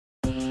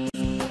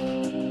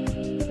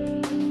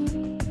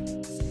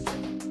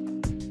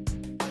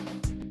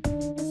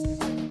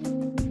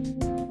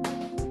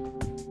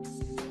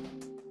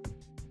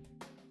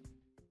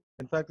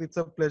fact, it's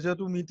a pleasure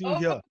to meet you Oh,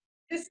 here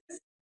this is,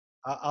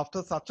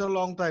 after such a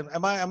long time.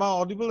 Am I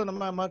audible and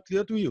am I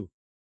clear to you?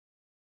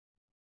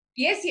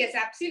 yes, yes,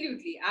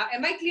 absolutely.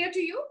 Am I clear to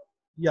you?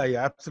 Yeah,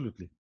 yeah,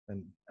 absolutely.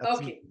 And Okay,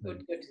 absolutely. good,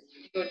 good,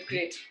 good,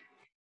 great.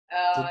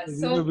 So we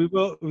So, were, we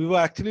were we were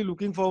actually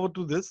looking forward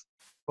to this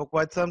for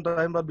quite some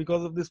time, but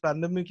because of this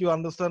pandemic, you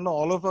understand,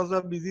 all of us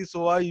are busy.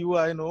 So are you,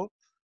 I know.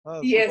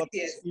 yes, But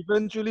yes,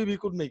 eventually we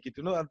could make it,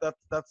 and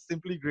that's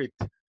simply great.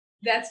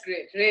 that's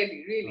great. Really,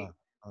 Uh, really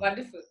uh,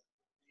 wonderful.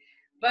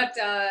 But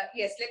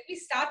yes, let me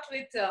start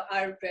with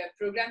our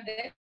program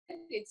then.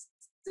 It's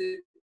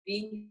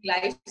being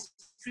live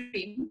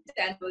streamed,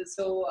 and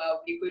also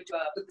we're going to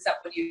put this up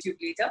on YouTube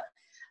later.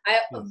 A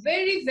yes.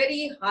 very,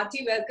 very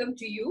hearty welcome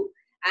to you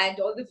and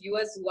all the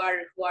viewers who are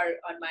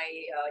on my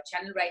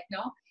channel right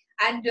now.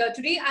 And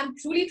today I'm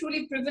truly,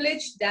 truly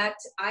privileged that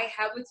I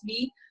have with me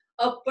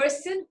a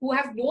person who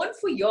I've known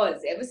for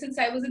years, ever since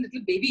I was a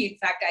little baby. In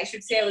fact, I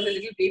should say I was a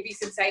little baby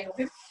since I know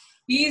him.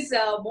 He's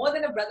more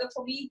than a brother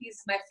for me.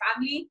 He's my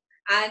family,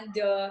 and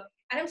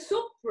I'm so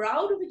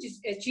proud of his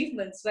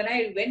achievements. When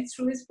I went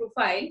through his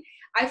profile,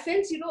 I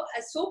felt,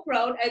 so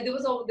proud. There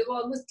were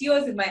almost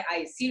tears in my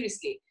eyes.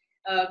 Seriously,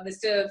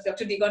 Mr.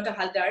 Dr. Diganta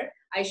Haldar,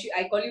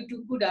 I call you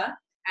Tunkuda,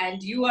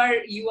 and you are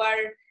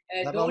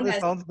That known always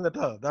as. sounds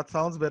better. That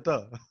sounds better.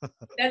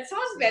 That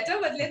sounds better,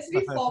 but let's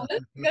be formal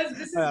because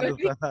this I is going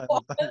to be understand. I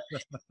formal.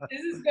 understand.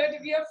 This is going to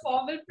be a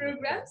formal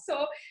program. So,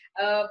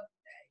 uh,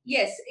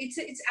 yes,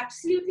 it's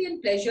absolutely a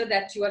pleasure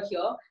that you are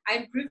here.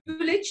 I'm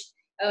privileged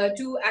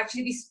to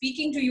actually be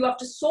speaking to you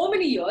after so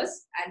many years,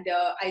 and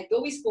I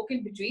though we spoke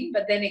in between,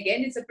 but then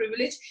again, it's a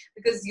privilege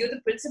because you're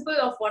the principal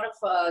of one of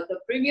the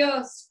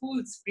premier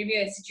schools,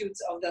 premier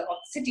institutes of the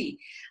city,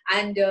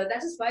 and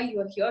that is why you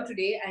are here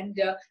today. And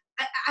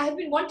I have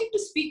been wanting to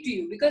speak to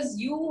you because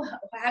you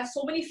have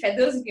so many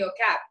feathers in your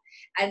cap,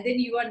 and then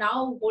you are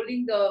now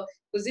holding the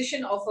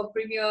position of a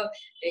premier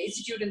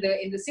institute in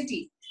the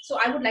city. So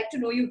I would like to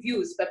know your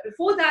views. But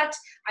before that,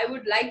 I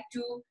would like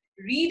to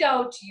read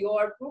out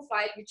your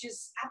profile, which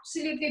is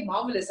absolutely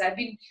marvelous. I've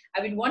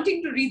been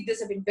wanting to read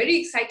this. I've been very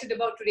excited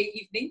about today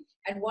evening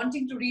and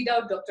wanting to read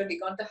out Dr.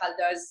 Diganta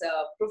Haldar's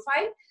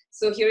profile.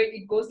 So here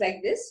it goes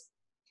like this.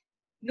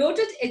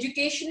 Noted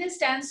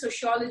educationist and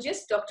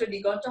sociologist Dr.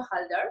 Diganta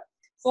Haldar,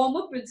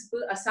 former principal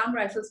Assam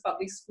Rifles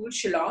Public School,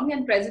 Shillong,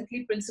 and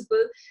presently principal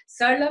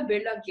Sarla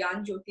Birla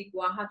Gyan Jyoti,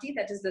 Guwahati,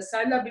 that is the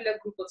Sarla Birla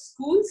Group of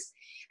Schools,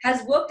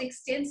 has worked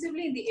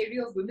extensively in the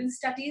area of women's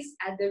studies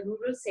at the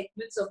rural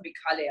segments of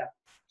Meghalaya.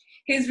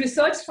 His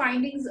research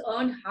findings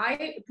earned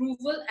high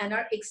approval and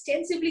are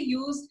extensively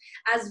used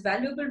as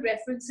valuable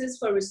references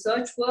for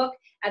research work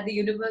at the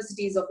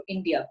universities of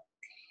India.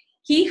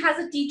 He has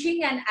a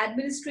teaching and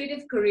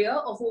administrative career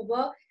of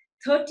over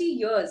 30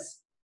 years.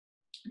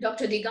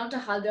 Dr. Diganta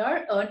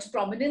Haldar earned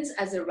prominence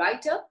as a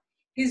writer.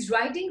 His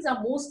writings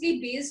are mostly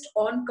based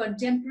on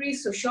contemporary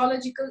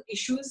sociological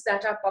issues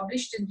that are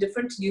published in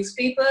different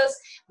newspapers,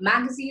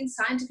 magazines,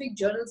 scientific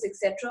journals,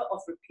 etc.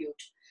 of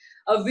repute.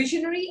 A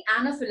visionary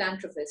and a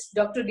philanthropist,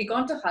 Dr.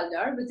 Diganta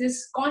Haldar, with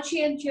his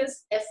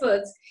conscientious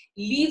efforts,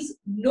 leaves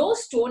no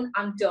stone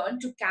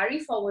unturned to carry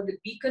forward the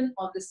beacon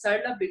of the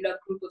Sarla Birla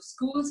Group of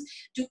Schools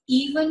to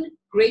even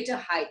greater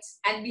heights.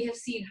 And we have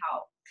seen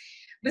how.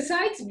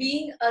 Besides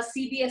being a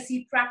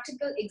CBSE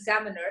practical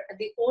examiner at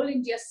the All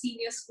India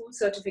Senior School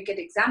Certificate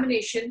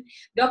Examination,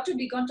 Dr.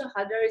 Diganta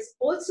Haldar is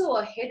also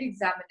a head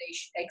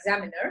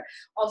examiner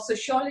of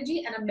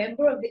sociology and a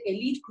member of the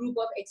elite group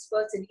of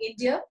experts in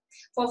India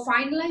for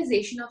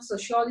finalization of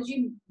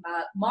sociology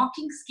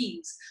marking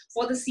schemes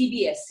for the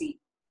CBSE.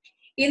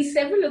 In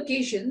several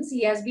occasions,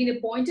 he has been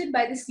appointed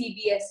by the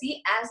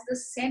CBSE as the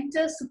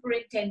center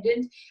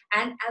superintendent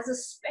and as a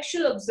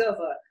special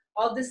observer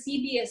of the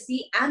CBSE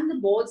and the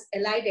board's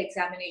allied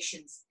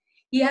examinations.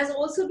 He has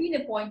also been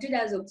appointed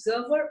as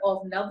observer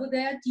of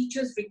Navodaya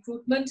teachers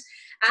recruitment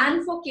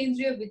and for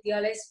Kendriya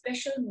Vidyalaya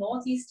special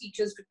Northeast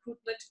teachers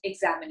recruitment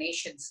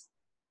examinations.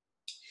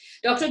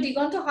 Dr.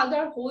 Diganta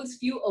Haldar holds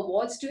few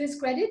awards to his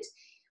credit.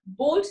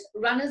 Bold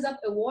Runners-Up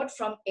Award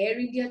from Air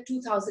India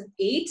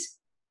 2008,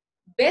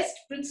 Best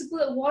Principal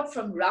Award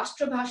from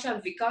Rashtra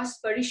Bhasha Vikas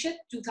Parishad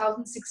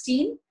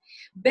 2016,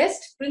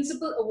 Best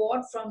Principal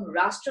Award from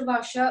Rashtra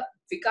Bhasha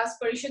Vikas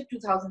Parishad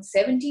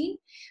 2017,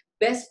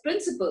 Best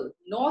Principal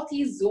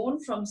Northeast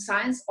Zone from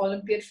Science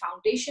Olympiad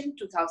Foundation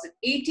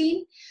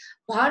 2018,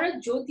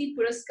 Bharat Jyoti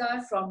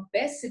Puraskar from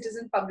Best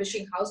Citizen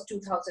Publishing House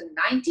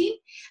 2019,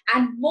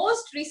 and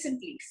most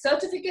recently,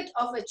 Certificate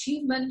of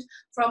Achievement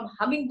from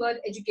Hummingbird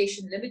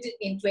Education Limited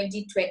in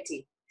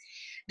 2020.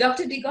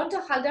 Dr.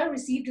 Diganta Haldar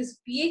received his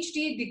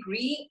PhD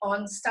degree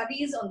on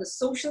studies on the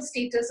social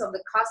status of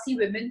the Khasi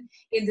women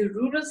in the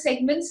rural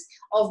segments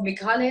of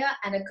Meghalaya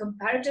and a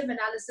comparative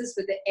analysis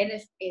with the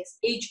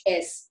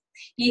NFHS.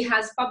 He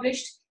has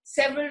published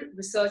several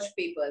research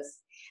papers.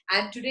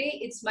 And today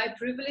it's my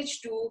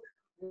privilege to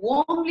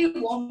warmly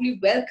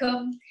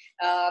welcome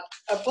a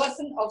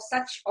person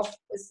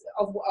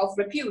of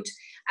repute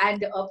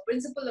and a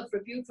principal of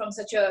repute from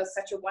such a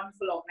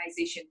wonderful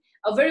organization.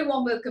 A very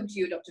warm welcome to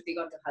you, Dr.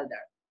 Diganta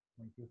Haldar.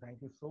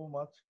 Thank you so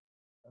much.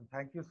 And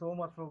thank you so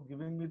much for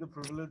giving me the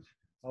privilege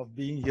of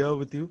being here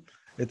with you.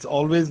 It's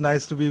always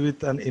nice to be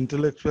with an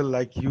intellectual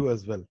like you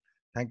as well.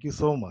 Thank you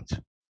so much.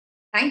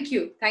 Thank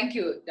you,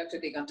 Dr.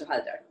 Diganta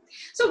Haldar.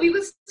 So we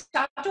will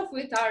start off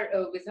with our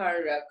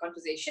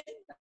conversation.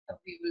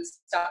 We will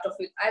start off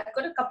with. I've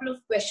got a couple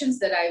of questions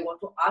that I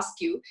want to ask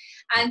you,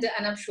 and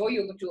I'm sure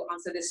you're going to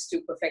answer this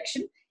to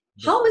perfection.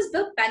 How is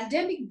the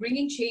pandemic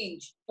bringing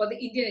change for the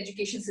Indian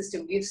education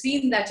system? We've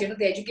seen that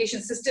the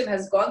education system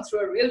has gone through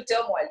a real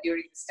turmoil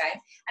during this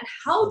time. And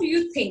how do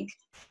you think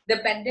the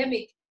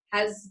pandemic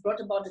has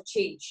brought about a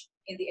change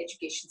in the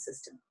education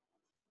system?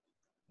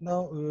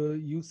 Now,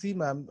 you see,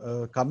 ma'am,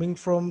 coming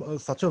from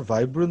such a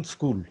vibrant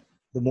school,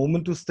 the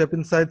moment you step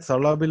inside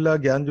Sarla Birla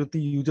Gyan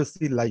Jyoti, you just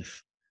see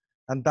life.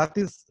 And that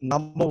is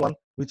number one,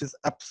 which is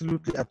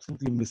absolutely,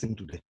 absolutely missing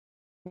today.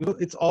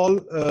 It's all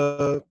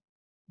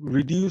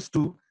reduced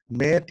to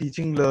mere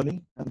teaching,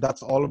 learning, and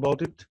that's all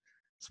about it.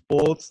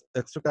 Sports,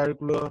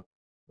 extracurricular,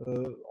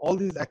 all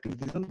these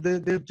activities, and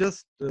they've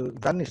just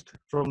vanished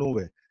from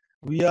nowhere.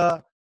 We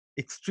are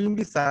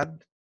extremely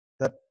sad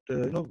that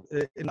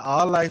in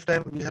our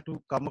lifetime we had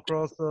to come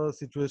across a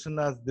situation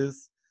as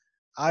this.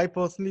 I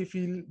personally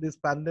feel this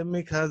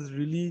pandemic has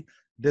really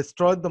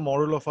destroyed the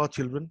moral of our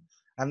children,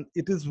 and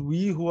it is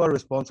we who are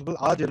responsible,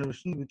 our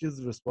generation, which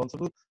is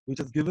responsible, which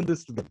has given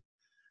this to them.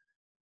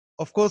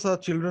 Of course, our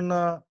children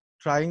are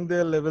trying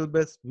their level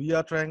best. We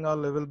are trying our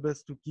level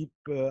best to keep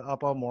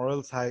up our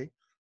morals high.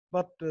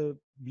 But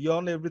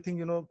beyond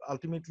everything,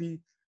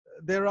 ultimately,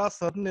 there are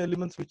certain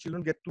elements which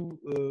children get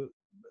to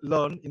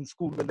learn in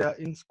school when they are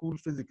in school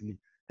physically.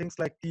 Things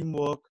like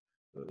teamwork,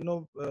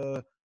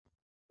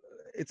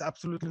 it's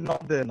absolutely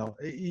not there now.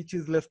 Each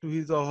is left to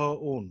his or her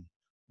own.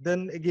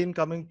 Then again,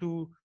 coming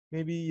to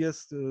maybe,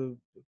 yes,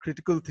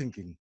 critical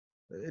thinking,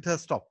 it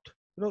has stopped.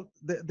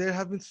 There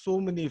have been so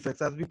many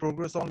effects. As we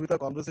progress on with our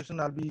conversation,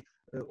 I'll be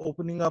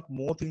opening up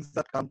more things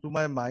that come to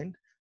my mind,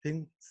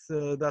 things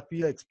that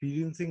we are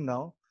experiencing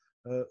now.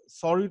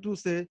 Sorry to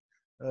say,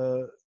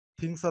 uh,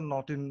 things are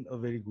not in a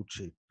very good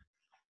shape.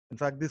 In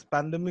fact, this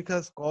pandemic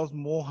has caused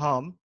more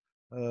harm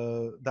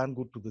than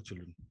good to the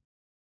children.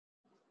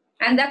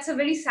 And that's a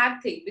very sad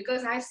thing,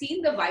 because I've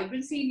seen the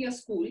vibrancy in your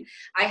school.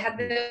 I had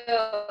Yes,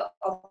 the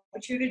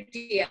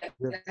opportunity and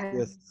I had the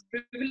yes,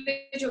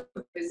 privilege of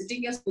yes,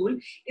 visiting your school.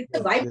 It's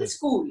a vibrant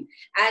school, yes,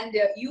 and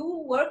yes,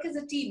 you work as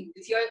a team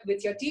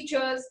with your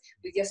teachers,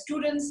 with your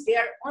students. They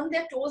are on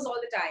their toes all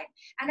the time,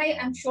 and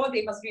I'm sure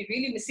they must be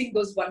really missing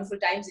those wonderful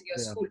times in your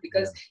school,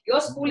 because they your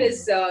are. school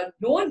is No doubt.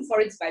 known for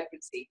its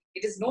vibrancy.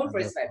 It is known for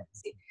And its that's what,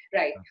 vibrancy,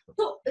 right? that's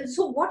what.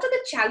 So what are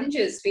the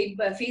challenges faced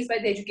by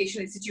the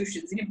educational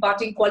institutions in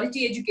imparting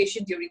quality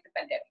education during the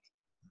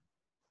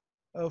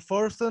pandemic?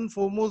 First and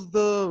foremost,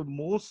 the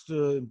most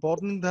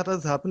important that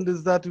has happened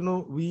is that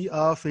we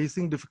are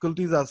facing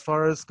difficulties as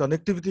far as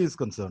connectivity is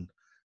concerned.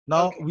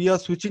 Now Okay, we are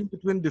switching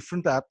between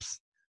different apps.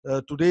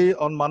 Today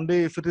on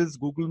Monday, if it is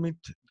Google Meet,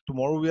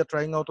 tomorrow we are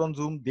trying out on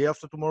Zoom. Day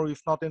after tomorrow,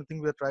 if not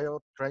anything, we are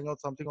trying out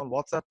something on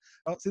WhatsApp.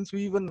 Since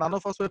we even none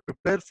of us were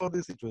prepared for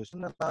this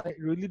situation, and I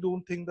really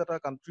don't think that our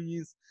country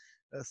is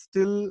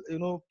still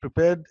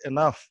prepared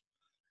enough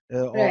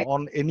right.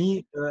 on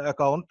any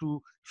account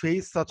to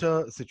face such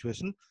a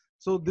situation.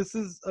 So this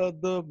is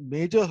the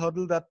major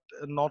hurdle that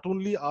not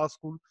only our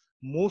school,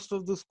 most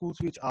of the schools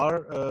which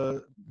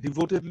are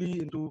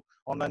devotedly into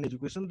online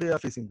education, they are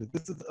facing this.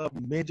 This is a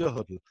major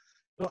hurdle.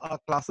 Our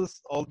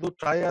classes, although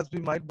try as we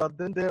might, but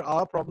then there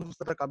are problems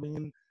that are coming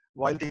in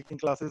while taking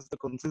classes. The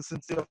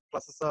consistency of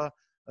classes are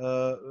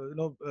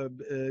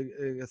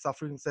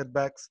suffering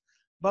setbacks.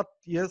 But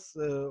yes,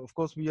 of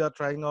course, we are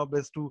trying our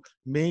best to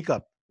make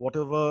up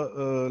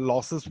whatever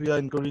losses we are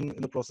incurring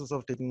in the process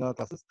of taking our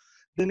classes.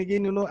 Then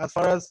again, as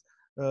far as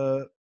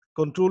uh,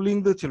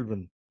 controlling the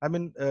children, I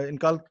mean,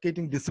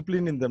 inculcating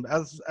discipline in them,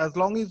 as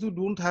long as you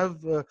don't have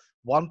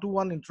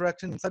one-to-one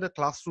interaction inside a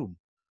classroom,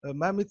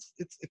 ma'am, it's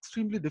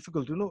extremely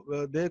difficult.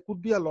 There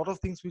could be a lot of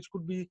things which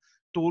could be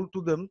told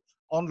to them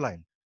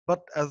online,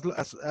 but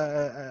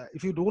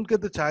if you don't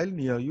get the child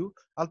near you,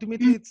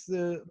 ultimately Mm, it's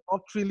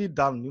not really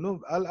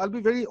done. I'll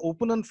be very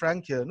open and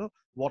frank here. right.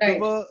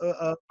 Whatever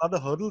are the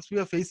hurdles we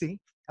are facing,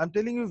 I'm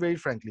telling you very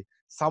frankly,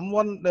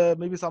 someone,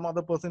 maybe some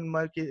other person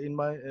in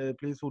my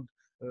place would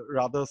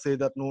rather say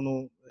that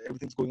no,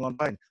 everything's going on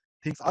fine.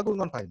 Things are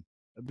going on fine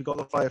because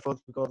of our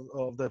efforts, because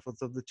of the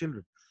efforts of the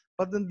children.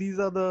 But then these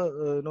are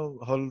the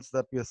hurdles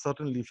that we are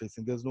certainly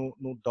facing. There's no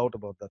doubt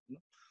about that.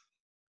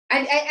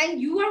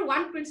 And you are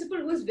one principal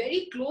who is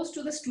very close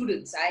to the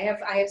students. I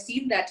have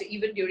seen that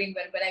even during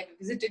when I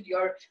visited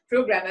your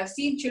program. I've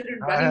seen children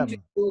I running to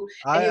am. you,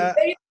 and you're I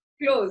very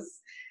close.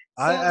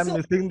 I So am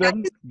missing that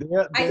them. is,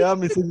 I They think are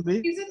that is missing the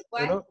me. reason You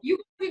why know, you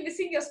must be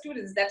missing your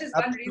students. That is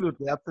one reason.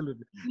 absolutely,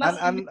 absolutely. You And must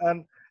be and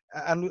and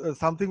and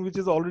something which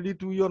is already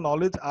to your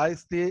knowledge, I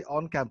stay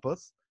on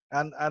campus,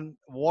 and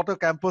what a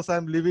campus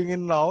I'm living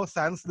in now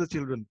sans the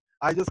children.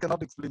 I just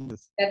cannot explain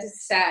this. that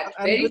is sad.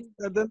 And Very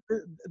then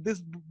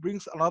this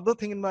brings another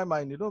thing in my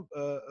mind.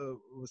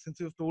 Since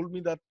you've told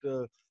me that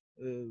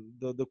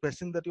the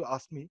question that you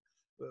asked me,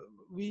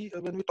 we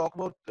when we talk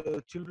about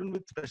children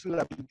with special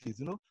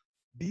abilities,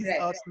 these Right.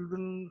 are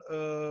children,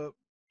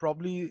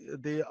 probably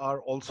they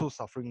are also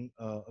suffering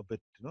a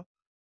bit.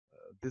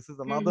 This is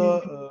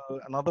Mm-hmm.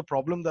 another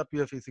problem that we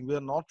are facing. We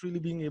are not really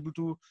being able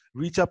to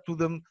reach up to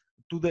them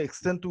to the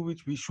extent to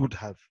which we should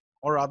have,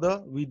 or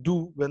rather we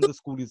do when the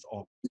school is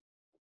on.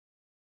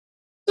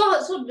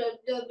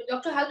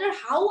 Dr. Haldar,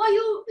 how are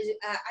you,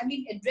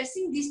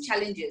 addressing these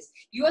challenges?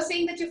 You are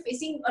saying that you're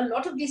facing a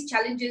lot of these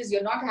challenges. You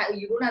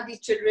don't have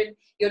these children.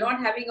 You're not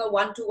having a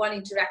one-to-one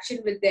interaction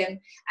with them.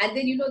 And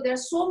then, there are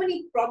so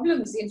many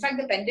problems. In fact,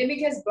 the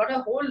pandemic has brought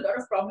a whole lot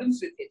of problems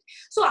with it.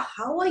 So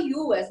how are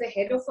you, as the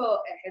head of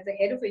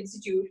an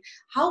institute,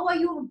 how are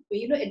you,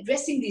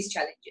 addressing these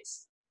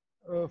challenges?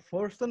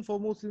 First and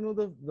foremost,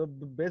 the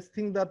best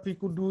thing that we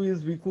could do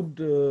is we could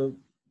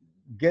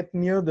get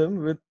near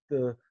them with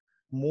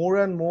more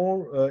and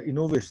more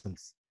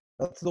innovations.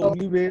 That's the Oh,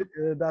 only way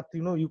that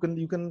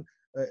you can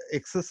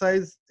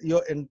exercise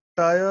your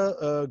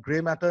entire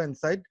gray matter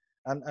inside,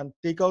 and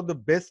take out the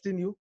best in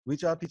you,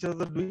 which our teachers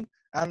are doing,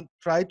 and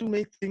try to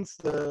make things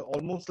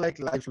almost like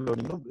life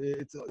learning.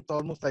 It's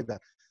almost like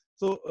that.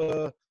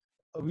 So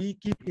we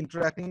keep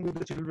interacting with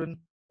the children,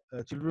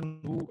 children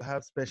who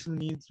have special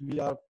needs. We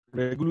are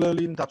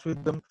regularly in touch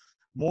with them.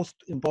 Most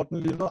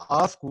importantly,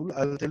 our school,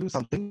 I'll tell you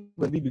something,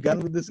 when we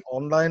began with this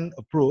online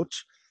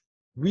approach,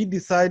 we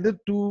decided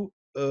to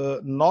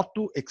not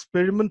to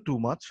experiment too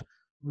much.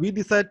 We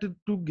decided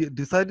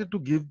to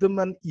give them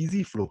an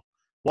easy flow.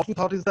 What we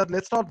thought is that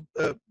let's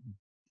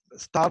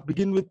not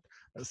begin with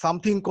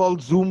something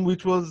called Zoom,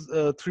 which was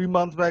 3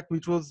 months back,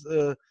 which was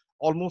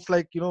almost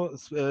like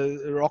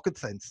rocket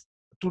science.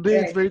 Today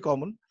it's right. very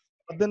common,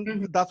 but then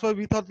Mhm. that's why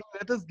we thought,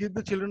 let us give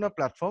the children a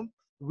platform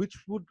which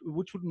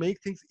would make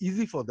things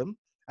easy for them.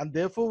 And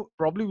therefore,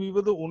 probably we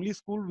were the only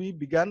school. We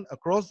began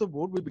across the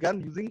board. We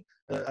began using,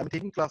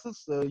 taking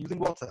classes using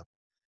WhatsApp.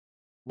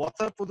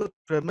 WhatsApp was a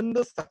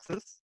tremendous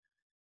success.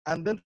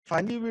 And then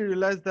finally we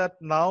realized that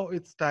now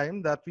it's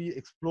time that we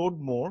explored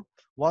more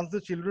once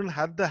the children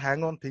had the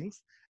hang on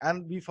things.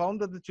 And we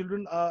found that the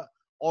children are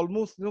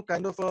almost,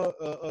 kind of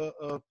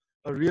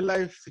a real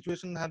life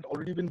situation had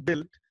already been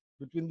built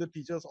between the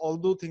teachers,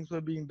 although things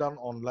were being done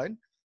online.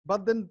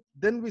 But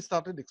then we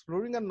started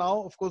exploring, and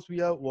now of course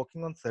we are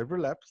working on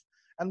several apps,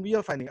 and we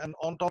are finding, and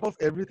on top of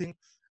everything,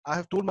 I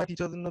have told my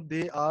teachers,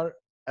 they are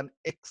an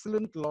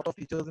excellent lot of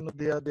teachers.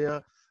 They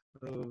are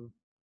uh,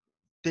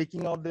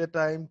 taking out their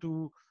time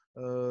to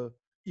uh,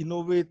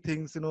 innovate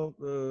things,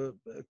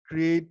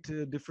 create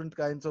different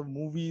kinds of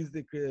movies.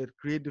 They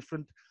create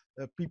different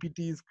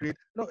ppts, create,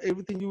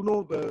 everything,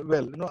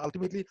 well,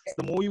 ultimately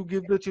the more you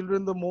give the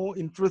children, the more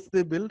interest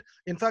they build.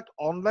 In fact,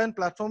 online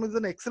platform is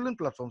an excellent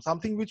platform,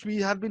 something which we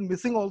had been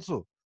missing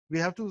also. We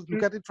have to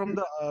look at it from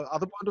the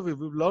other point of view.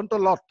 We've learned a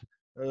lot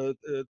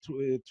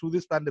through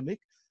this pandemic,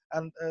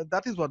 and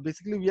that is what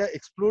basically we are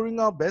exploring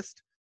our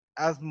best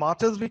as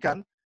much as we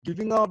can,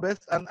 giving our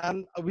best,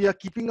 and we are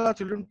keeping our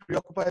children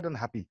preoccupied and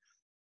happy.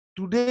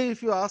 Today,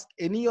 if you ask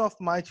any of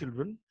my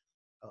children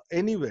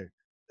anywhere,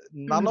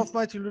 none Mhm. of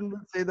my children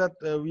will say that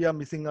we are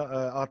missing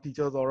our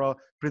teachers or our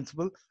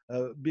principal,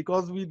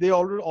 because they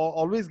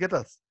always get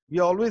us. We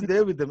are always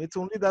there with them. It's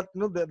only that,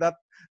 that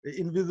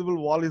invisible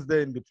wall is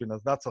there in between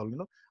us. That's all.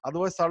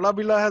 Otherwise, Sarla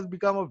Birla has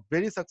become a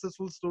very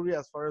successful story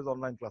as far as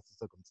online classes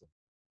are concerned.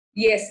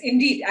 Yes,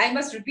 indeed. I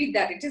must repeat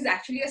that. It is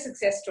actually a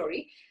success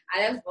story.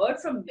 And I've heard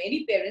from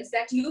many parents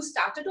that you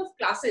started off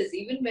classes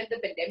even when the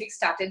pandemic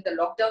started, the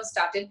lockdown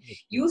started. Yes, yes,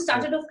 You yes,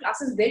 started off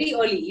classes very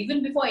early,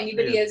 even before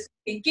anybody yes, else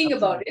thinking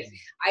about it. absolutely,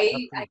 I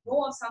absolutely.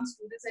 know of some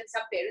students and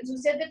some parents who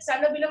said that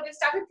Sarla Birla, we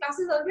started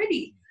classes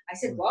already. I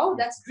said, Mm, wow, mm,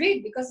 that's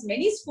great, because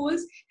many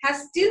schools they have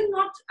still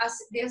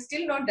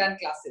not done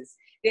classes.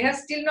 They have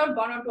still not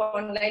gone on to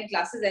online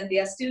classes, and they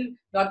are still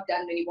not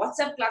done any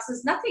WhatsApp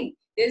classes, nothing.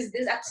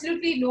 There's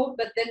absolutely no,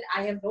 but then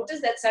I have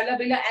noticed that Sarla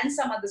Birla and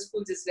some other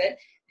schools as well,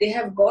 they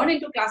have gone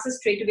into classes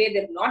straight away.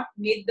 They've not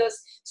made the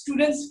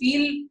students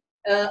feel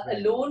right,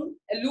 alone,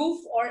 aloof,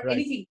 or right,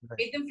 anything. right,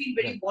 Made them feel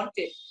right, very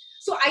wanted.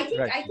 So I think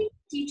right. I think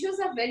teachers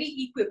are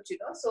very equipped,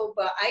 So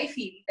I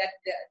feel that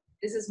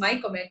this is my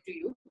comment to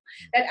you,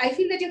 that I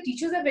feel that your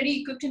teachers are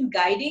very equipped in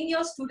guiding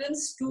your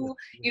students Yes, to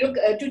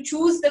yes. to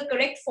choose the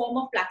correct form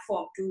of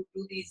platform to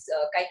do these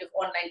kind of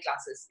online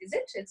classes.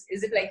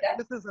 Is it like that?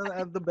 This is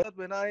at the best.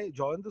 When I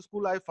joined the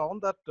school, I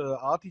found that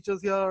our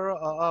teachers here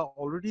are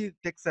already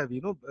tech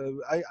savvy.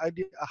 I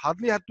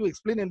hardly had to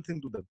explain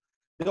anything to them.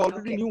 They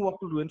already Okay. knew what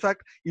to do. In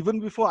fact, even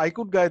before I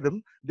could guide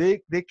them,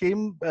 they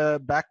came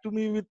back to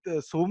me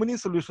with so many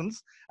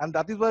solutions, and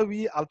that is why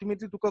we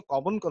ultimately took a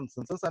common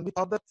consensus, and we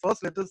thought that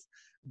first let us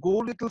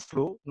go a little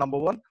slow. Number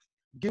one,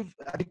 give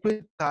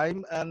adequate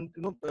time and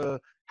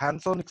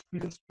hands-on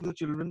experience to the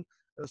children,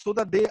 so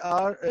that they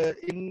are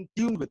in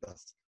tune with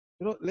us.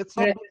 Let's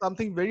not Right. do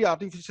something very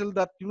artificial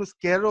that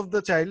scare of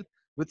the child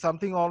with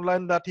something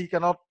online that he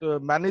cannot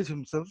manage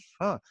himself,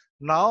 huh?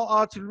 Now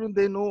our children,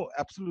 they know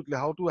absolutely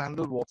how to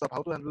handle WhatsApp,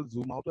 how to handle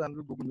Zoom, how to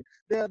handle Google Meet.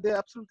 They're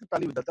absolutely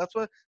tally with that. That's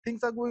why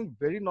things are going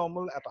very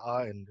normal at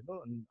our end,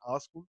 in our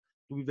school.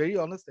 To be very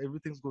honest,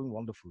 everything's going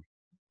wonderful.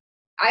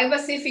 I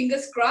must say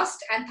fingers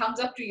crossed and thumbs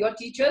up to your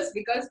teachers,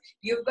 because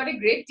you've got a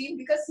great team.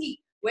 Because see,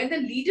 when the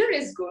leader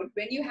is good,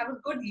 when you have a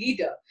good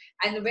leader,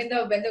 and when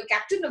the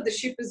captain of the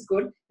ship is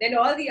good, then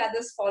all the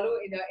others follow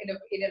in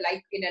a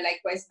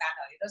likewise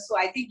manner. So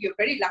I think you're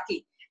very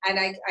lucky, and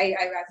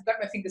I've got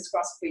my fingers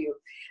crossed for you.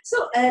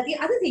 So the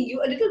other thing,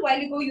 you a little while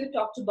ago you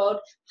talked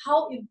about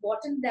how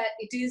important that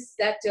it is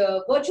that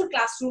virtual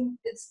classroom.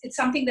 It's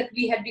something that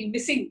we had been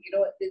missing.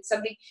 It's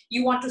something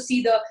you want to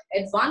see the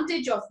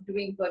advantage of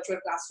doing virtual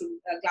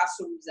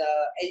classrooms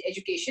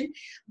education.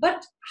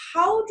 But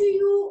how do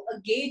you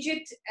gauge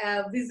it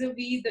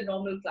vis-a-vis the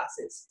normal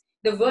classes,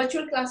 the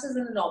virtual classes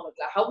and the normal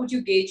class? How would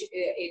you gauge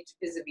it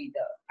vis-a-vis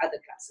the other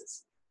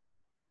classes?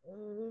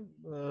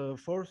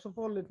 First of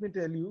all, let me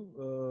tell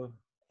you,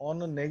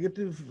 on a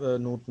negative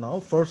note now,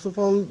 first of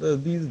all,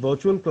 these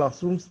virtual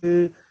classrooms,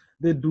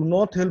 they do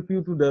not help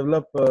you to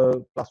develop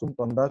classroom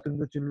conduct in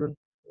the children,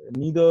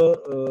 neither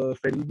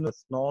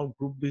friendliness nor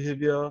group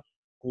behavior,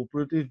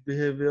 cooperative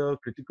behavior,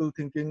 critical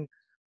thinking.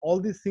 All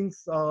these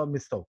things are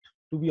missed out,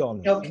 to be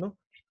honest, Okay.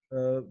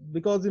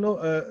 because,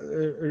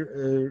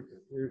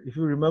 if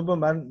you remember,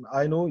 man,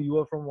 I know you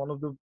are from one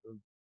of the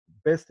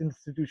best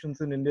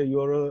institutions in India.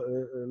 You are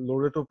a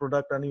Loreto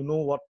product, and you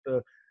know what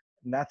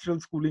natural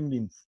schooling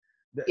means.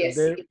 Yes.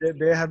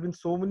 There have been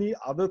so many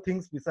other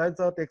things besides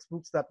our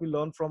textbooks that we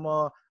learn from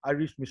our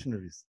Irish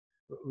missionaries,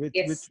 which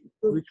which Yes.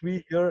 True. which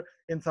we here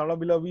in Sarla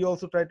Birla we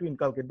also try to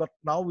inculcate. But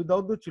now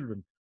without the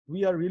children,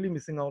 we are really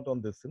missing out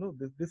on this.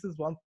 This is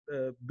one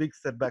big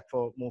setback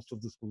for most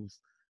of the schools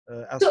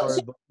as So, far so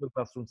as the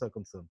classrooms are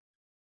concerned.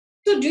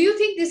 So do you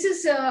think this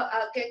is,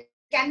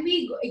 can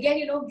we,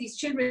 again, these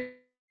children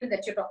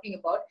that you're talking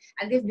about,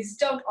 and they've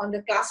missed out on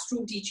the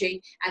classroom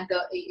teaching, and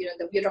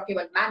you're talking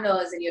about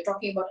manners, and you're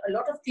talking about a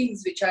lot of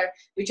things which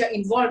are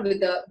involved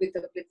with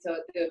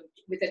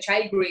a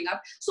child growing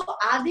up. So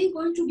are they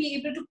going to be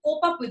able to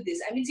cope up with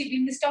this? I mean, see, we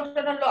missed out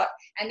on a lot,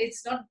 and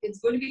it's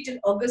going to be till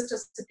August or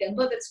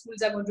September that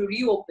schools are going to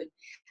reopen.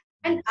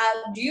 And Yes.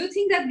 do you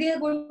think that they are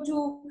going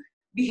to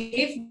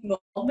behave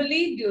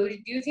normally? Do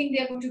you think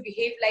they are going to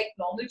behave like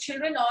normal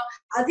children, or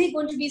are they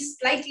going to be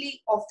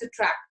slightly off the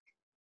track?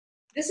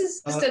 This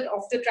is just Uh, an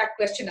off the track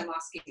question I'm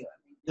asking you.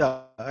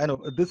 Yeah, I know.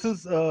 This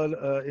is,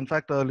 in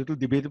fact, a little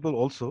debatable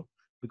also,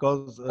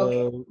 because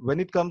Okay.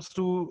 when it comes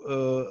to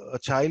a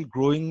child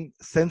growing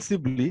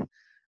sensibly,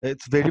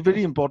 it's very,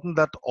 very important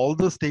that all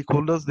the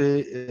stakeholders they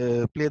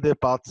play their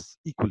parts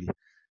equally.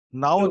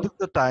 Now it is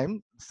True. the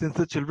time, since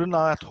the children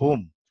are at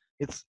home,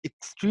 it's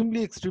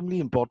extremely, extremely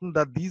important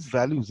that these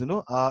values,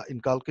 are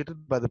inculcated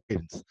by the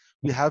parents.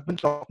 We have been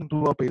talking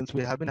to our parents.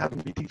 We have been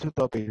having meetings with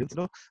our parents.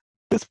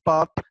 This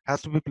part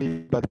has to be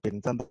played by the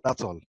parents, and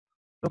that's all.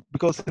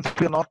 Because since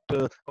we are not,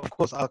 of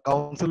course, our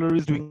counselor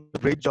is doing a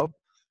great job.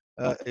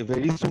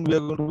 Very soon we are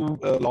going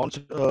to launch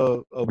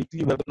a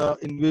weekly webinar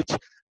in which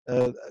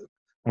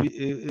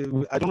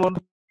I don't want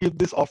to keep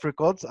this off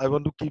records. I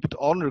want to keep it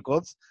on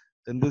records.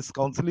 In this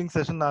counseling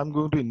session, I'm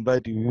going to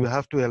invite you. You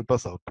have to help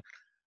us out.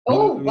 We'll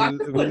Oh, we'll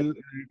wonderful. we'll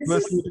This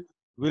request you. is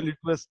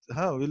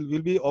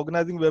We'll be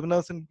organizing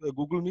webinars in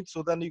Google Meet,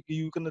 so then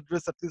you can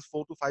address at least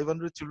 400 to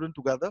 500 children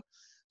together.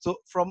 So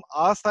from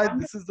our side,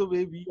 this wonderful. is the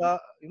way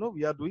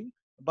we are doing.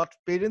 But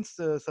parents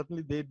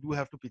certainly they do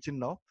have to pitch in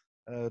now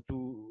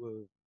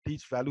to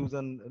teach values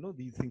and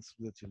these things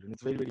to the children.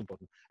 It's very, very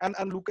important. And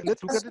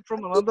let's look at it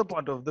from another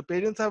point of. The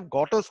parents have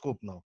got a scope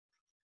now.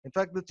 In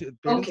fact, the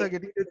parents are Okay.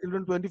 getting their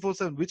children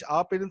 24/7, which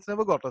our parents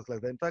never got us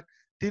like that. In fact,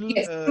 till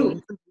Yes, true.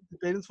 recently, the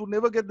parents would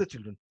never get the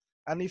children.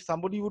 And if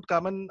somebody would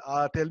come and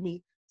tell me,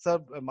 sir,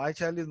 my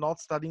child is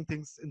not studying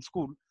things in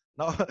school,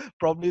 now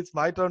probably it's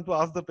my turn to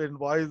ask the parent,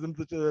 why isn't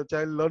the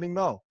child learning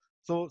now?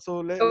 Let's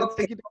Okay.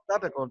 take it on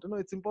that account.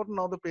 It's important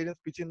now the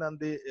parents pitch in and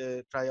they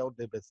try out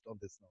their best on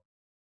this now.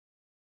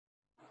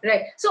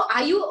 Right. So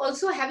are you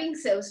also having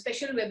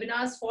special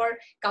webinars for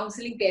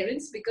counseling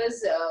parents?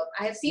 Because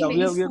I have seen Yeah,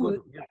 many we are going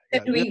schools to. Yeah, that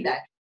yeah, are doing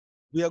that.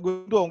 we are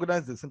going to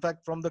organize this. In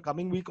fact, from the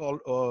coming week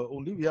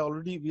only,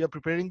 we are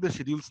preparing the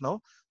schedules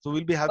now. So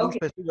we'll be having Okay.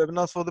 special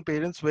webinars for the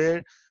parents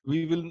where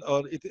we will.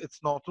 It's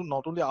not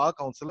only our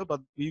counselor,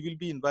 but we will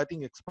be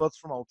inviting experts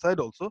from outside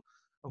also,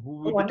 who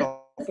Oh, will be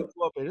wonderful. talking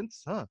to our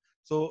parents. Huh?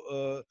 So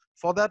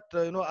for that,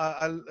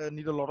 I'll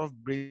need a lot of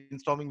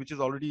brainstorming, which is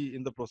already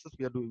in the process.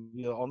 We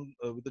are on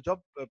with the job.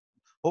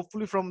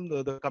 Hopefully, from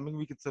the coming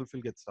week itself,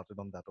 we'll get started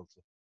on that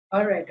also.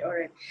 All right, all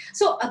right.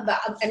 So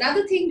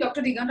another thing,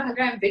 Dr. Diganta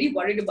Haldar, I'm very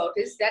worried about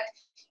is that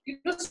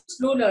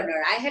slow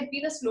learner. I had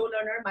been a slow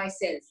learner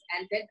myself,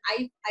 and then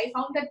I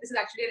found that this is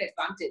actually an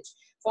advantage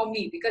for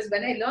me, because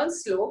when I learn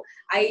slow,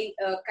 I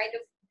kind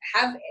of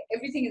have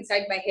everything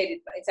inside my head,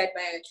 inside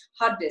my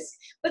hard disk.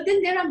 But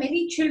then there are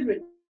many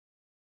children,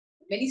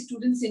 many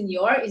students in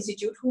your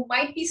institute who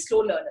might be slow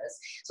learners.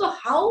 So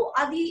how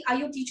are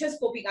your teachers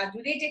coping?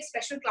 Do they take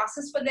special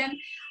classes for them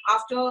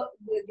after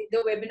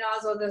the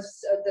webinars or the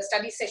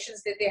study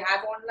sessions that they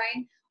have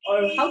online, or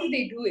how do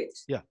they do it?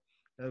 Yeah.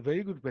 A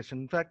very good question.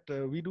 In fact,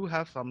 we do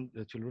have some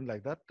children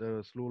like that.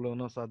 Slow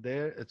learners are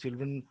there.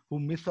 Children who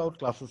miss out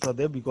classes are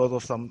there because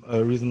of some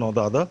reason or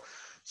the other.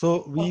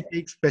 So we Okay.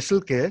 take special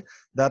care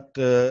that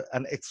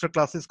an extra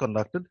class is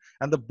conducted.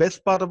 And the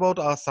best part about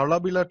our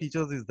Sarla Birla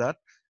teachers is that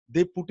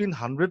they put in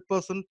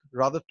 100%,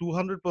 rather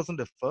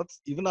 200%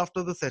 efforts. Even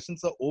after the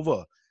sessions are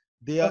over,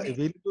 they are Okay.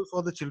 available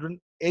for the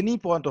children any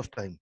point of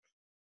time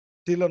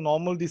till a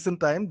normal decent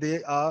time.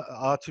 They are,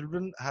 our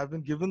children have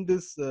been given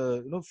this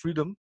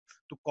freedom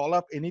to call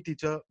up any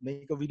teacher,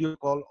 make a video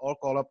call, or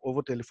call up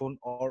over telephone,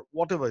 or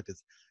whatever it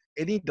is.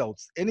 Any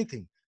doubts,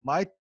 anything,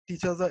 my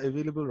teachers are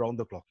available round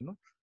the clock,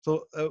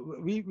 so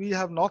we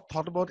have not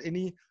thought about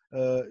any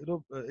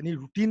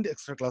routine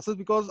extra classes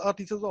because our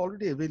teachers are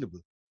already available.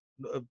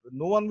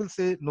 No one will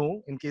say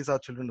no in case our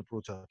children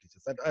approach our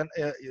teachers, and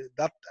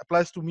that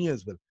applies to me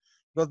as well,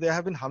 because there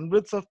have been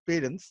hundreds of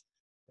parents,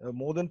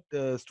 more than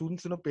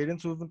students,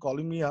 parents who have been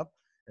calling me up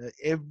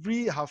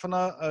every half an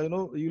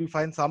hour. You'll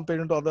find some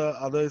parent or the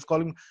other is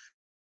calling.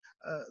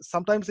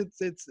 Sometimes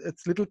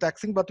it's little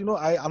taxing, but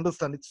I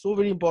understand it's so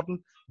very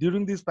important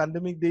during these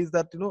pandemic days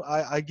that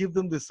I give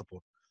them this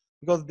support,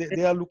 because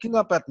they are looking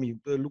up at me,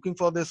 looking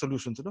for their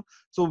solutions.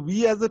 So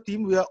we as a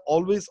team, we are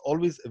always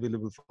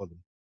available for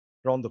them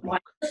round the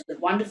clock. Wonderful,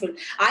 wonderful.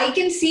 I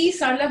can see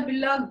Sarla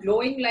Birla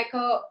glowing like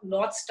a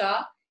North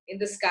Star in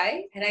the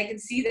sky, and I can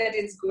see that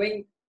it's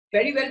going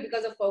very well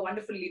because of a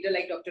wonderful leader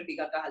like Dr.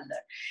 Diganta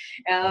Haldar.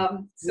 Right.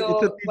 It's a So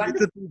team. It's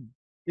wonderful. a team.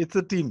 It's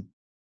a team.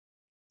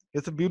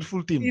 It's a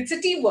beautiful team. It's a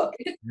teamwork.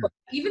 It's a Yeah. teamwork.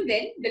 Even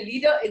then, the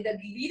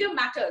leader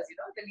matters.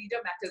 The leader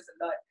matters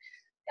a lot.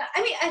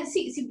 I mean, and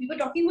see, we were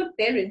talking about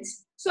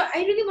parents. So I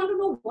really want to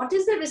know what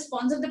is the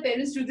response of the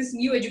parents to this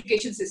new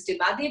education system?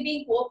 Are they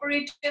being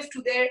cooperative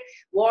to their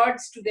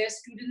wards, to their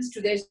students,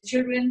 to their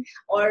children,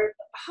 or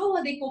how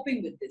are they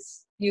coping with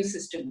this new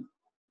system?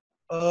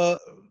 Uh,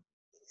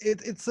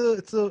 it's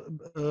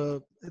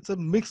a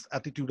mixed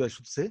attitude, I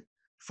should say.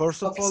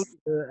 First of Okay. all,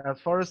 as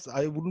far as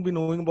I wouldn't be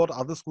knowing about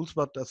other schools,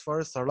 but as far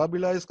as Sarla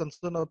Birla is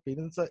concerned, our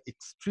parents are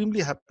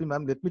extremely happy,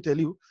 ma'am. Let me tell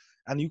you,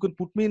 and you can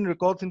put me in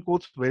records, in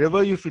quotes,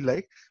 wherever you feel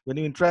like. When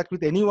you interact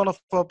with any one of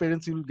our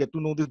parents, you will get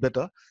to know this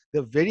better.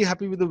 They're very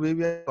happy with the way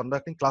we are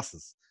conducting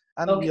classes,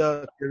 and we Okay.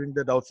 are clearing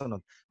their doubts and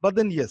all. But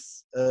then,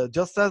 yes,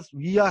 just as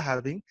we are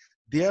having,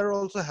 they are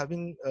also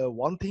having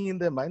one thing in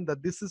their mind,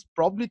 that this is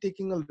probably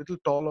taking a little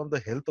toll on the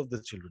health of the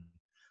children.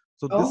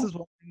 So this Oh, is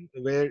one thing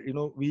where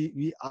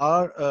we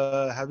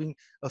are having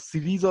a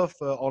series of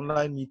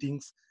online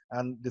meetings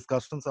and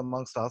discussions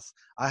amongst us.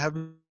 I have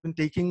been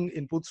taking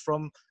inputs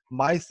from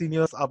my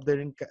seniors up there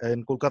in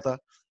Kolkata.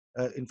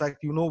 In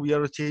fact, we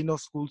are a chain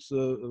of schools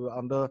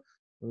under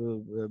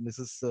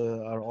Mrs.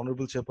 Our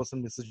Honorable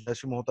Chairperson, Mrs.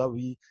 Jayashi Mohta.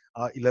 We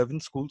are 11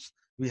 schools.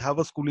 We have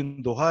a school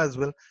in Doha as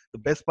well. The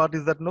best part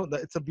is that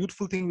it's a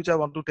beautiful thing which I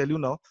want to tell you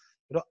now.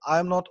 I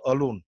am not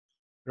alone.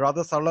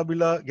 Rather, Sarla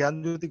Birla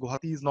Gyan Jyoti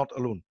Guwahati is not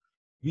alone.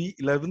 We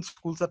 11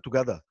 schools are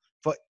together.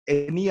 For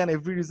any and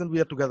every reason, we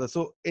are together.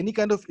 So any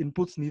kind of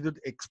inputs needed,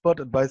 expert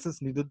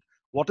advices needed,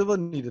 whatever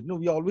needed,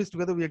 we are always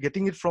together. We are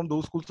getting it from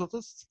those schools also.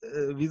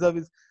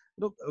 Vis-a-vis,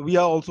 we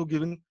are also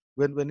giving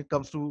when it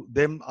comes to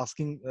them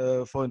asking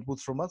for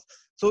inputs from us.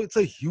 So it's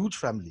a huge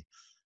family.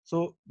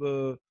 So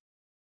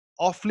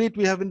off late,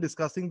 we have been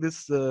discussing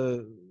this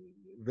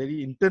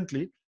very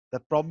intently,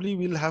 that probably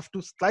we'll have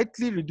to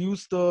slightly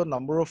reduce the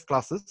number of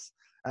classes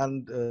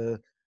and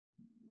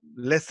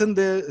lessen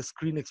their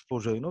screen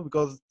exposure,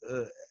 because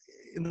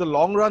in the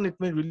long run, it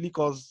may really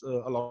cause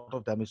a lot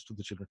of damage to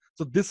the children.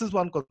 So this is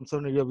one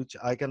concern area which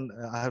I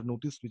have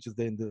noticed, which is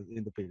there in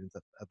the parents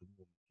at the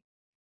moment.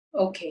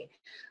 okay.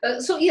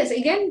 So yes,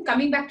 again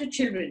coming back to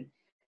children.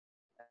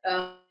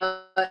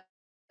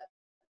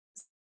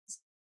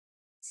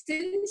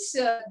 Since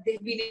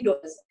they've been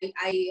indoors,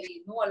 I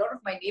know a lot of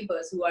my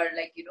neighbors who are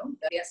like,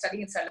 they are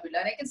studying in Sarla Birla,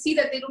 and I can see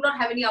that they do not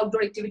have any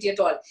outdoor activity at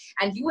all.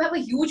 And you have a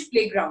huge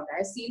playground.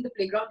 I've seen the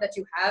playground that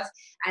you have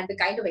and the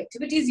kind of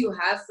activities you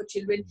have for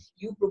children.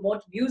 You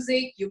promote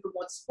music, you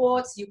promote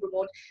sports, you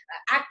promote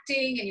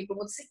acting, and you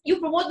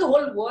promote the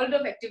whole world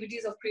of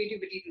activities of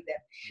creativity to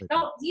them. Right, right.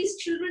 Now, these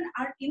children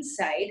are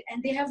inside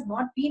and they have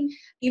not been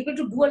able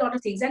to do a lot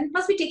of things, and it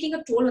must be taking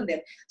a toll on them.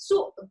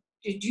 So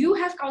do you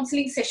have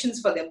counseling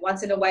sessions for them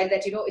once in a while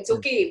that it's Yes,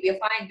 okay, we're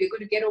fine, we're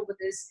going to get over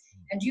this?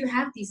 And do you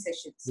have these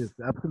sessions? yes,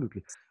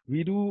 absolutely.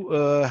 We do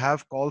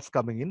have calls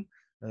coming in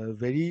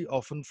very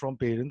often from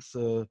parents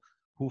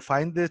who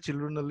find their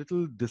children a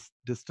little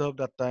disturbed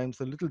at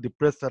times, a little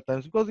depressed at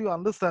times, because you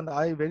understand,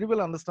 I very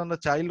well understand, a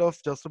child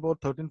of just about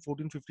 13,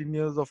 14, 15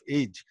 years of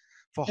age.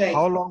 For Right,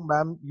 how long,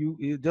 ma'am?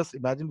 You just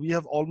imagine, we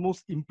have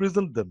almost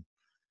imprisoned them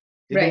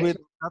in a way.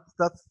 right.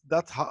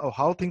 That's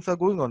how things are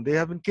going on. They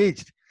have been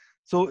caged.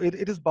 So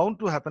it is bound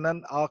to happen,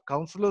 and our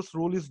counselor's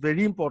role is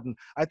very important.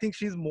 I think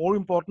she's more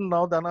important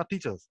now than our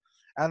teachers.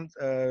 And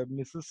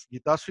Mrs.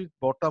 Gitashri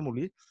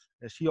Bottamuli,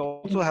 she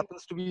also Mhm.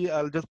 happens to be,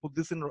 I'll just put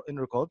this in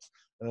records.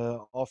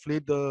 Of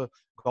late, the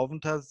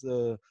government has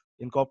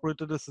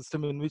incorporated a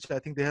system in which I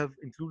think they have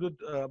included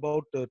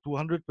about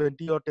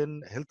 220 or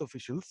 10 health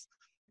officials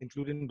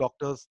including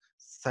doctors,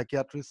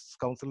 psychiatrists,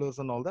 counselors,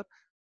 and all that.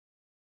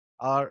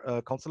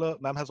 Our counselor,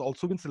 ma'am, has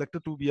also been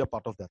selected to be a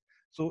part of that.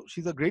 So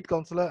she's a great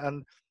counselor,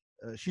 and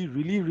she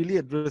really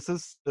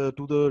addresses to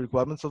the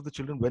requirements of the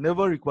children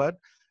whenever required.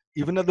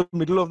 Even at the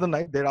middle of the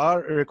night, there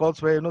are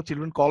records where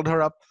children called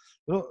her up,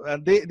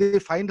 and they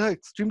find her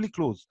extremely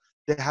close.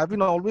 They have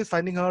been always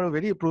finding her a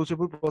very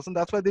approachable person.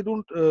 That's why they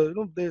don't,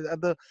 they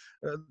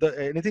at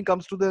anything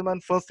comes to them,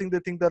 and first thing they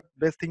think that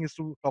best thing is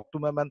to talk to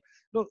ma'am. And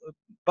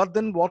but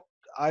then what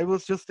I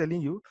was just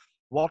telling you,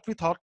 what we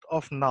thought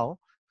of now,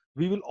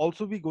 we will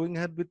also be going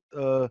ahead with.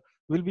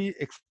 We'll be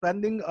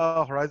expanding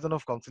our horizon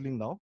of counseling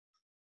now,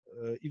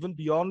 even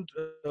beyond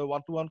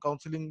one-to-one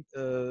counseling.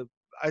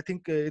 I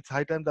think it's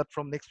high time that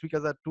from next week,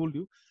 as I told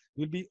you,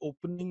 we'll be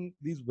opening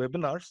these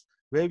webinars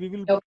where we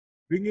will Okay.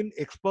 bring in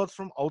experts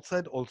from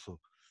outside also,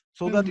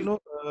 so that Mhm.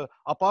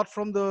 apart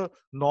from the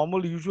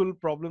normal usual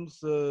problems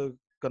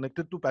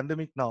connected to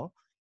pandemic now,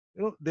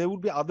 there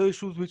would be other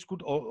issues which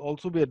could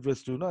also be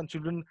addressed, and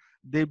children,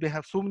 they may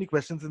have so many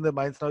questions in their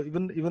minds now,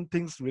 even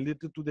things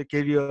related to their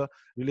career,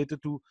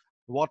 related to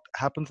what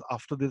happens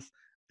after this.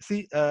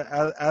 See,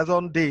 as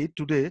on day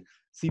today,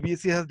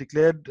 CBSE has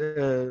declared,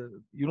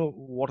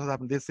 what has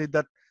happened. They said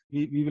that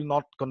we will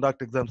not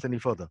conduct exams any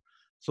further.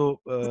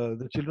 So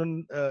the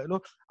children,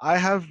 I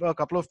have a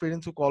couple of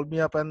parents who called me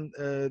up, and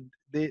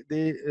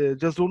they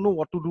just don't know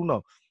what to do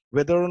now,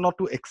 whether or not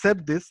to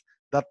accept this,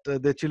 that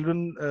their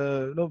children,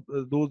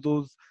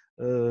 those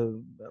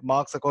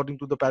marks according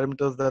to the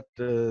parameters that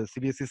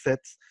CBSE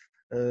sets,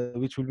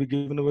 which will be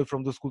given away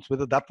from the schools,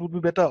 whether that would be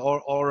better,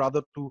 or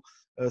rather to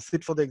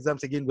sit for the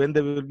exams again when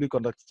they will be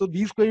conducted. So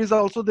these queries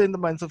are also there in the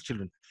minds of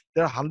children.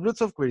 There are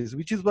hundreds of queries,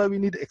 which is why we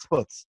need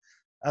experts,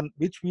 and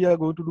which we are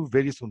going to do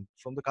very soon.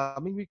 From the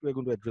coming week, we are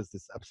going to address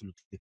this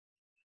absolutely.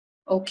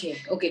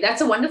 Okay,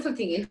 that's a wonderful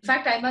thing. In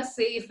fact, I must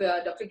say, if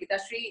Dr.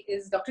 Gitashri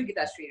is Dr.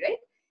 Gitashri, right?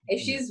 If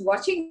Yes. she's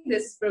watching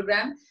this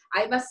program,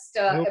 I must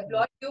No,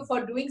 applaud you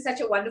for doing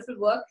such a wonderful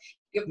work.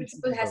 Your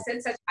principal has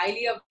said such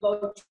highly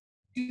about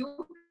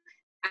you,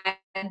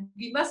 and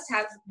we must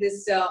have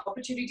this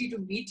opportunity to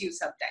meet you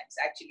sometimes,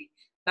 actually,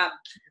 ma'am.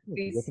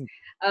 Please. definitely,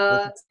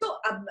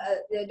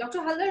 definitely. Dr.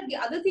 Haldar, the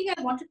other thing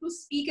I wanted to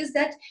speak is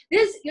that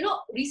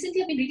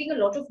recently I've been reading a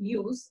lot of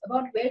news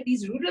about where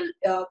these rural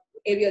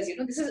areas,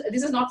 this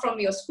is not from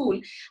your school.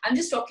 I'm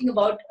just talking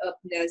about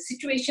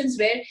situations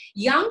where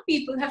young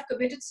people have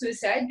committed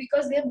suicide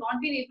because they have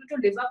not been able to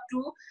live up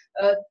to,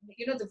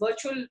 the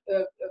virtual,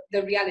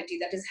 the reality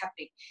that is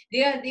happening. They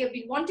have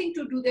been wanting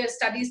to do their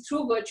studies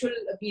through virtual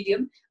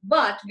medium,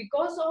 but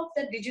because of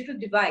the digital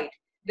divide,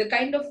 the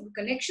kind of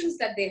connections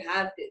that they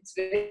have, it's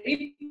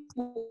very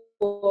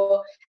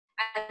poor.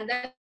 And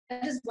that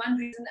is one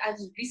reason.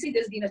 As recently,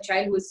 there's been a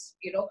child who has,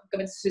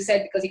 committed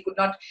suicide because he could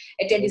not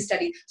attend his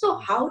study. So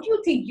how do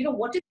you think,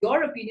 what is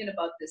your opinion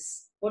about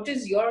this? What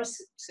is your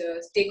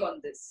take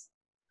on this?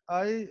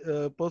 I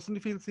personally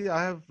feel, see,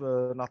 I have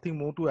nothing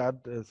more to add,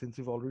 since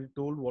you've already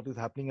told what is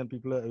happening and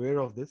people are aware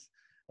of this.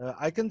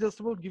 I can just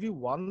about give you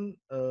one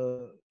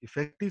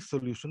effective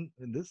solution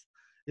in this,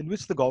 in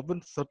which the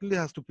government certainly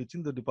has to pitch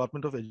in, the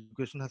Department of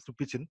Education has to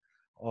pitch in,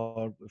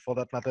 or for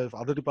that matter, if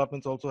other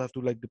departments also have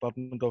to, like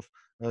Department of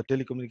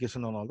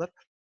Telecommunication and all that.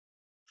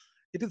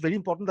 It is very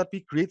important that we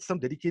create some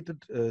dedicated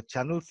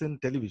channels in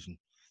television,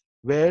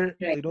 where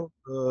Right.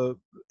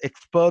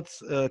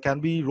 experts can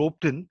be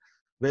roped in,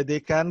 where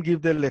they can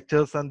give their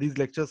lectures, and these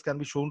lectures can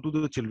be shown to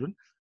the children.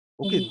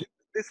 Okay, Mhm.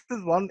 this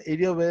is one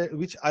area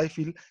which I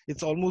feel,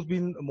 it's almost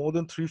been more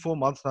than 3-4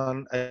 months now,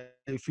 and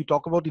if we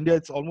talk about India,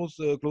 it's almost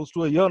close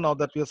to a year now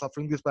that we are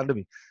suffering this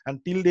pandemic,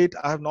 and till date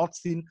I have not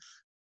seen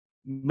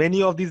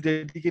many of these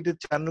dedicated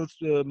channels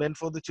meant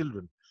for the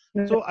children.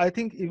 So I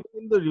think even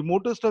in the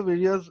remotest of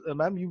areas,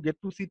 ma'am, you get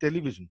to see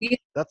television. Yeah.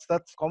 That's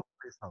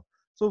commonplace now.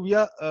 So we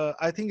are,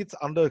 I think it's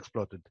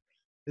underexploited.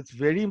 It's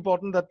very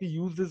important that we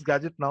use this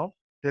gadget now,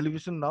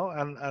 television now,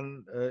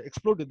 and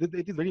explore it.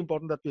 It is very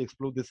important that we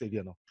explore this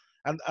area now,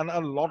 and a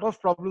lot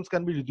of problems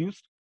can be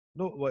reduced,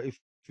 if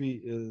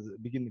we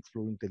begin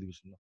exploring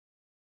television now.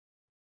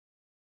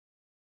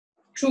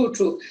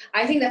 True.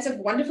 I think that's a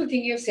wonderful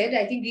thing you've said.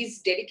 I think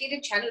these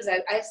dedicated channels,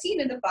 I've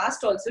seen in the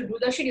past also,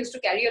 Doordarshan used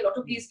to carry a lot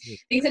of these Yes.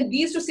 things, and we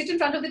used to sit in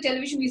front of the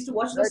television. We used to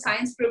watch Right. those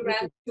science Yes,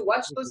 programs, yes, to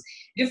watch yes, those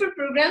yes, different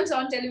programs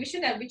on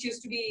television, and which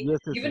used to be yes,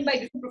 yes, given yes. by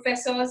different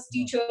professors, Uh,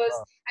 teachers,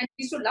 uh, and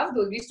we used to love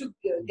those. We used to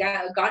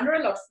mm, garner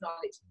a lot of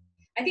knowledge.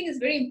 I think it's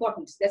very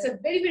important. That's a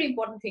very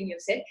important thing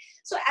you've said.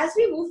 So as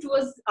we move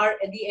towards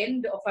at the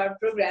end of our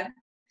program,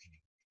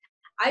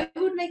 I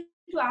would like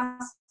to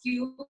ask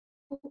you,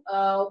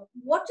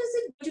 what is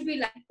it going to be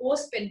like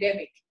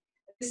post-pandemic?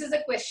 This is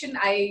a question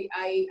I'm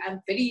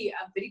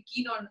very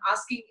keen on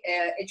asking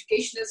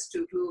educationists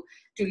to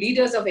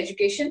leaders of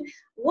education.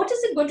 What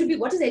is it going to be?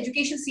 What is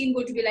education scene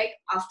going to be like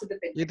after the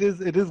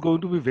pandemic? it is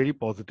going to be very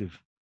positive,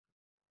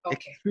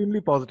 Okay. extremely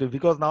positive,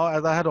 because now,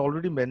 as I had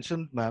already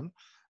mentioned, ma'am,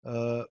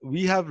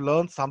 we have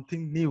learned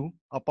something new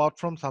apart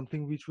from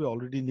something which we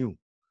already knew.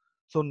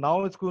 So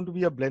now it's going to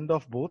be a blend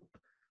of both.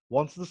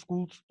 Once the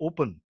schools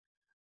open,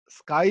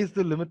 sky is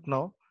the limit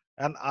now.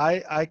 And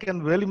I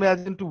can well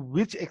imagine to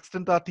which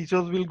extent our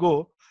teachers will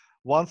go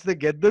once they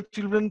get the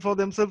children for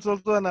themselves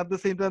also, and at the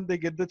same time they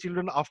get the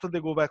children after they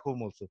go back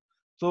home also.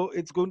 So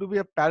it's going to be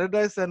a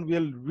paradise, and we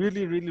are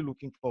really, really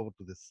looking forward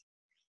to this.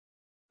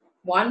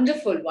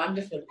 Wonderful,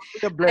 wonderful.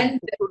 It could be a blend. And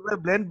It could be a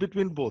blend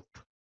between both.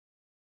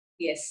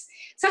 yes,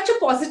 such a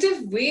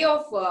positive way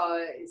of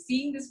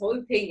seeing this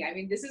whole thing. I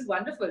mean, this is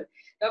wonderful.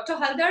 Dr.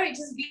 Haldar, it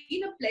has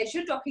been a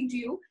pleasure talking to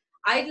you.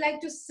 I'd like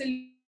to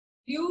salute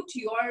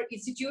your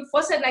institute.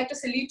 First, I'd like to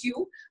salute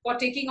you for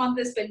taking on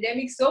this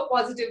pandemic so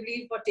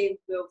positively,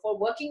 for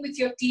working with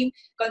your team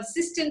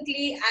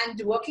consistently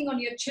and working on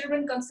your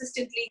children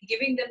consistently,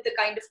 giving them the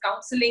kind of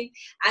counseling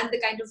and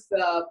the kind of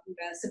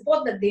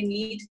support that they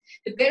need,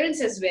 the parents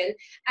as well.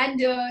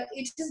 And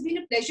it has been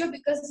a pleasure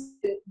because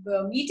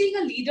meeting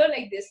a leader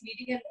like this,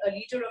 meeting a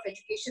leader of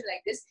education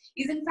like this,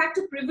 is in fact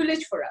a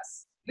privilege for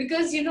us.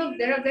 Because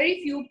there are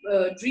very few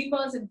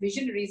dreamers and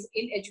visionaries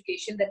in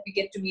education that we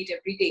get to meet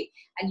every day,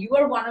 and you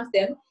are one of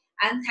them.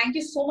 And thank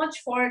you so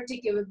much for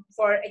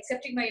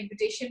accepting my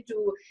invitation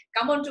to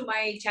come onto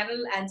my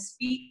channel and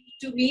speak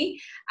to me.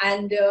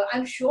 And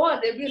I'm sure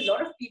there'll be a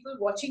lot of people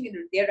watching it.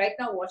 They're right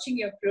now watching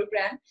your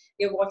program.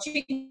 They're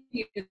watching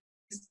you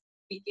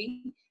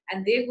speaking,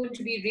 and they're going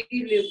to be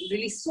really, really,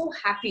 really so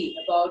happy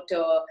about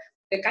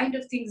the kind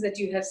of things that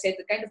you have said,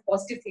 the kind of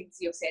positive things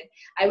you have said.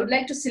 I would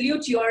like to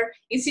salute your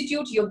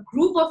institute, your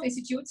group of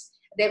institutes.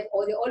 They're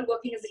all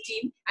working as a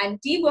team,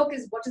 and teamwork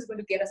is what is going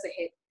to get us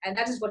ahead. And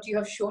that is what you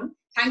have shown.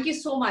 Thank you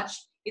so much.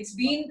 It's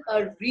been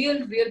a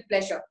real, real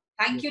pleasure.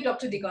 Thank you,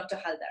 Dr. Diganta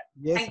Haldar.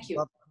 Yes, Thank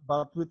you.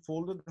 but with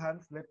folded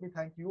hands, let me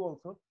thank you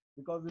also,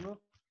 because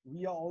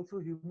we are also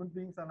human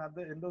beings, and at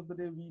the end of the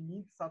day, we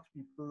need such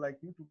people like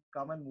you to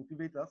come and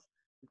motivate us.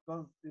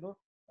 Because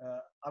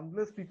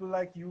unless people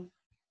like you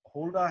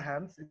hold our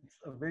hands, it's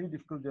a very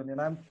difficult journey. And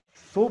I'm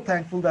so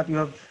thankful that you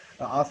have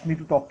asked me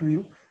to talk to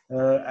you.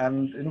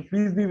 And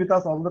please be with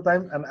us all the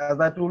time. And as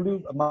I told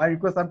you, my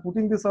request, I'm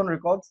putting this on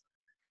records.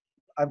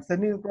 I'm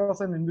sending across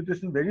an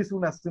invitation very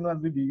soon as soon as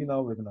we begin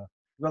our webinar,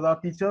 because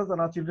our teachers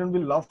and our children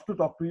will love to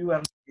talk to you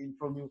and gain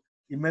from you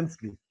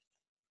immensely.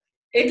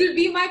 It'll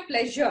be my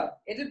pleasure.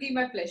 It'll be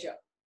my pleasure.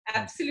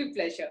 Absolute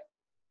pleasure.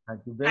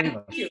 Thank you very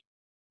much. Thank you.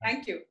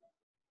 Thank you.